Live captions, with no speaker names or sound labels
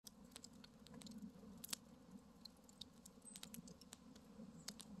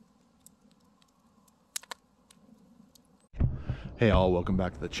Hey all, welcome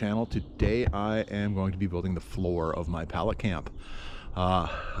back to the channel. Today I am going to be building the floor of my pallet camp. I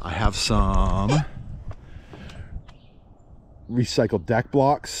have some recycled deck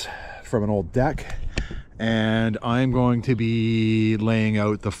blocks from an old deck, and I'm going to be laying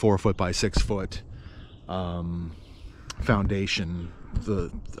out the 4 foot by 6 foot foundation.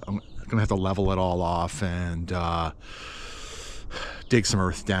 I'm gonna have to level it all off and dig some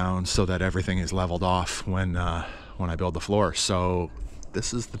earth down so that everything is leveled off when I build the floor. So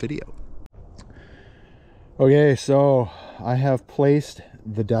this is the video. Okay, so I have placed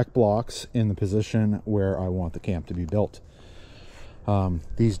the deck blocks in the position where I want the camp to be built.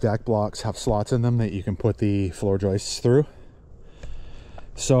 These deck blocks have slots in them that you can put the floor joists through.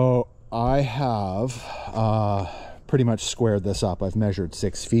 So I have pretty much squared this up. I've measured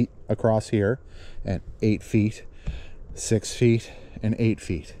 6 feet across here and 8 feet, 6 feet and 8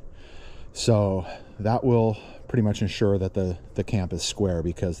 feet. So that will pretty much ensure that the camp is square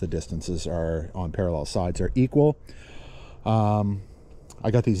because the distances are on parallel sides are equal. I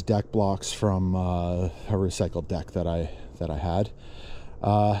got these deck blocks from a recycled deck that I had.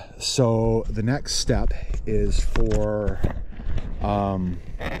 So the next step is for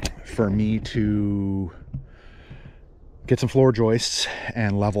me to get some floor joists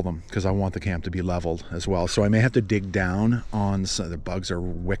and level them because I want the camp to be leveled as well. So I may have to dig down on some. The bugs are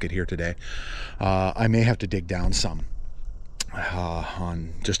wicked here today. I may have to dig down some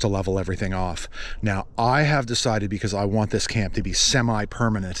on just to level everything off. Now I have decided, because I want this camp to be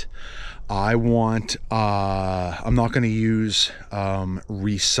semi-permanent, I'm not going to use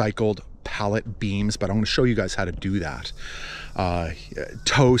recycled pallet beams, but I'm going to show you guys how to do that.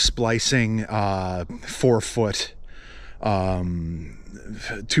 Toe splicing 4 foot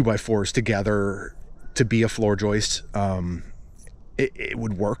 2x4s together to be a floor joist. It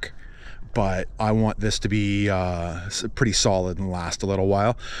would work, but I want this to be pretty solid and last a little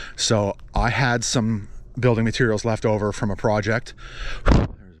while. So I had some building materials left over from a project. There's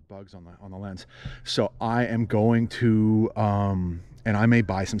bugs on the lens. So I am going to and I may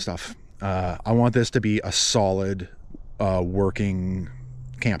buy some stuff. I want this to be a solid working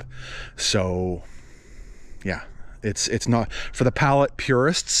camp. So yeah, it's not for the pallet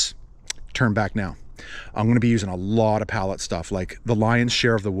purists. Turn back now. I'm going to be using a lot of pallet stuff. Like the lion's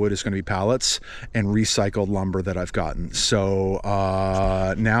share of the wood is going to be pallets and recycled lumber that I've gotten. So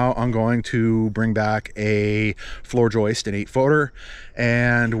now I'm going to bring back a floor joist, an 8-footer,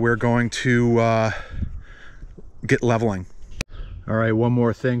 and we're going to get leveling. All right, one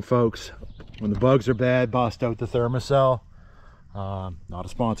more thing, folks. When the bugs are bad, bust out the Thermacell. Not a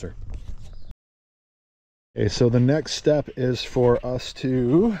sponsor. Okay, so the next step is for us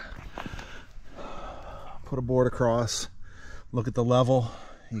to put a board across, look at the level.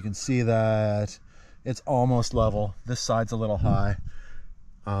 You can see that it's almost level. This side's a little high.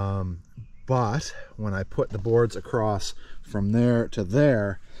 But when I put the boards across from there to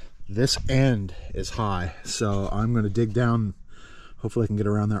there, this end is high. So I'm going to dig down. Hopefully I can get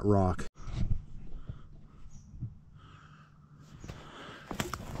around that rock.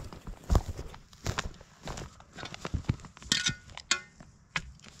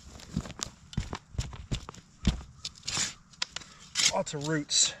 Lots of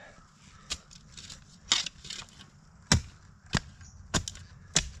roots.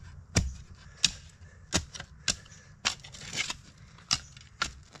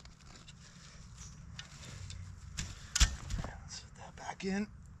 Let's put that back in.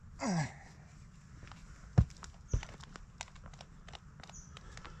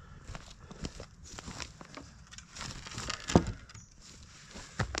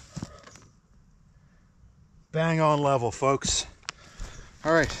 Bang on level, folks.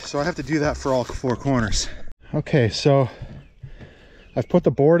 All right, so I have to do that for all 4 corners. Okay, so I've put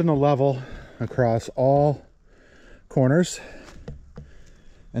the board in the level across all corners,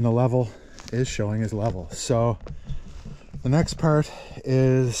 and the level is showing as level. So the next part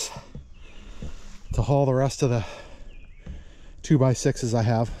is to haul the rest of the 2x6s I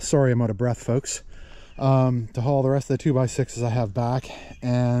have. Sorry, I'm out of breath, folks. To haul the rest of the 2x6s I have back,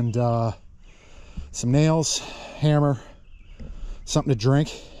 and some nails, hammer, something to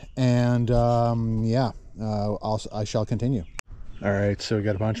drink, and yeah, I shall continue. All right, so we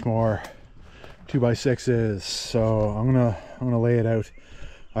got a bunch more 2x6s, so I'm gonna lay it out.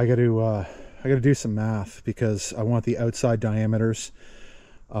 I gotta do some math because I want the outside diameters,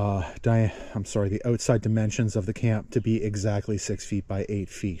 the outside dimensions of the camp to be exactly 6 feet by 8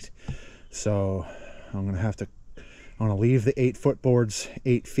 feet. So I'm gonna leave the 8-foot boards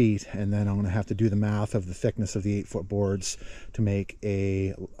 8 feet, and then I'm gonna have to do the math of the thickness of the 8-foot boards to make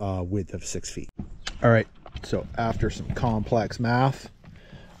a width of 6 feet. All right, So after some complex math,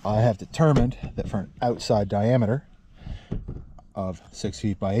 I have determined that for an outside diameter of 6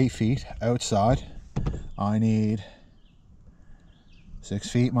 feet by 8 feet outside, I need 6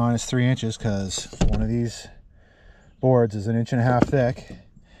 feet minus 3 inches, because one of these boards is 1.5 inches thick.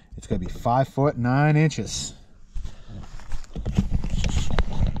 It's going to be 5 foot 9 inches.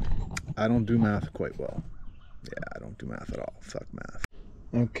 I don't do math quite well. Yeah, I don't do math at all. Fuck math.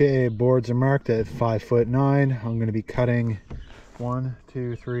 Okay, boards are marked at 5 foot 9. I'm going to be cutting 1,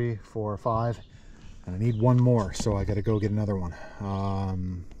 2, 3, 4, 5, and I need one more, so I got to go get another one.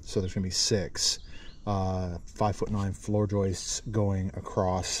 So there's going to be 6 5 foot 9 floor joists going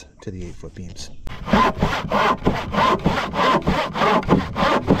across to the 8 foot beams.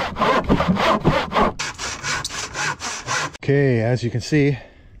 Okay, as you can see,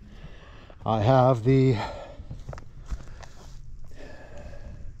 I have the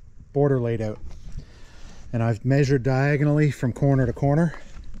border laid out, and I've measured diagonally from corner to corner,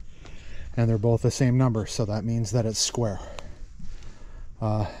 and they're both the same number, so that means that it's square.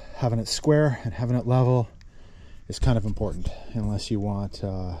 Having it square and having it level is kind of important, unless you want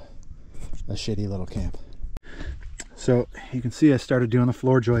a shitty little camp. So you can see I started doing the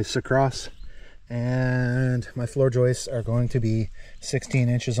floor joists across, and my floor joists are going to be 16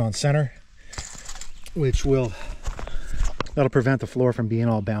 inches on center, which that'll prevent the floor from being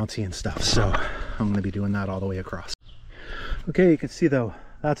all bouncy and stuff. So I'm going to be doing that all the way across. Okay, you can see though,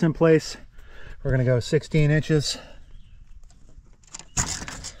 that's in place. We're going to go 16 inches.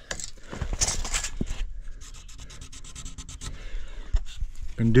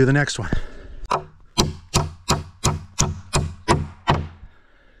 We're going to do the next one.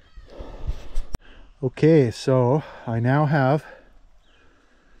 Okay, so I now have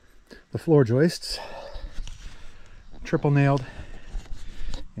the floor joists triple nailed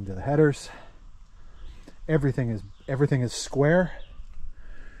into the headers. Everything is square.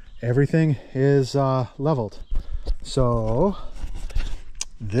 Everything is leveled. So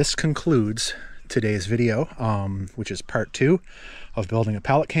this concludes today's video, which is part 2 of building a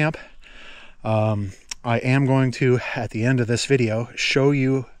pallet camp. I am going to, at the end of this video, show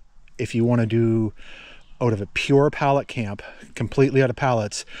you, if you want to do out of a pure pallet camp, completely out of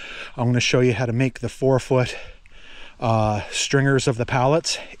pallets, I'm going to show you how to make the 4 foot stringers of the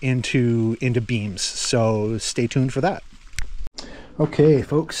pallets into beams. So stay tuned for that. Okay,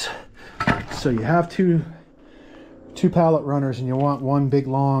 folks, so you have two pallet runners, and you want one big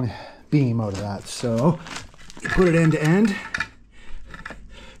long beam out of that. So you put it end to end,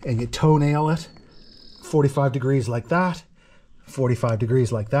 and you toenail it 45 degrees like that, 45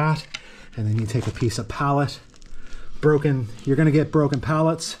 degrees like that, and then you take a piece of pallet, you're going to get broken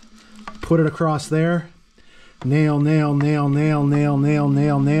pallets, put it across there, nail, nail, nail, nail, nail, nail,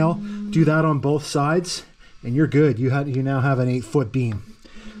 nail, nail. Do that on both sides, and you're good. You now have an 8 foot beam.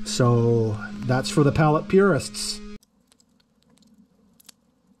 So that's for the pallet purists.